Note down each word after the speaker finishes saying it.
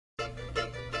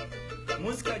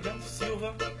Música de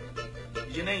Silva,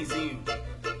 de Nenzinho.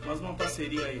 Mais uma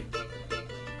parceria aí.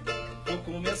 Vou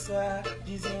começar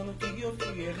dizendo que eu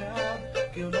fui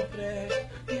errado, que eu não presto,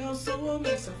 que eu sou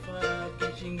homem safado,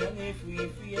 que te enganei, fui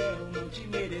infiel, não te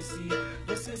mereci.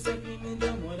 Você sempre me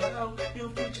deu moral,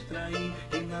 eu fui te trair,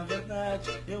 e na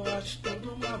verdade eu acho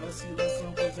tudo uma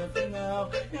vacilação, pois afinal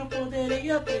eu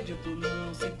poderia ter dito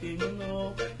não, se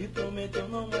terminou e prometeu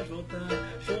não mais voltar.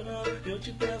 Chorando eu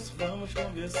te peço, vamos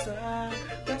conversar,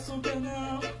 peço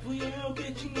perdão, fui eu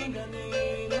que te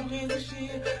enganei, não resisti,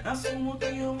 assumo que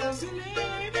eu vacilei.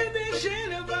 Me deixei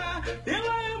levar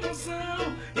pela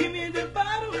emoção e me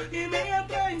deparo em meia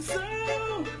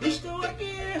traição. Estou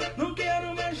aqui, não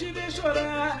quero mais te ver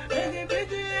chorar, me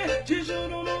arrependi, te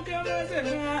juro nunca mais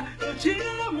errar. Eu te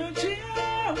amo,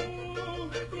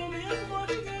 prometo vou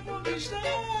te reconquistar.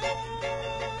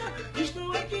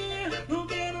 Estou aqui, não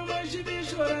quero mais te ver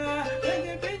chorar, me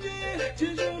arrependi,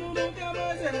 te juro nunca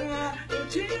mais errar. Eu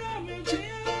te amo,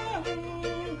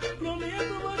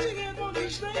 prometo vou te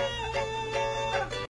reconquistar.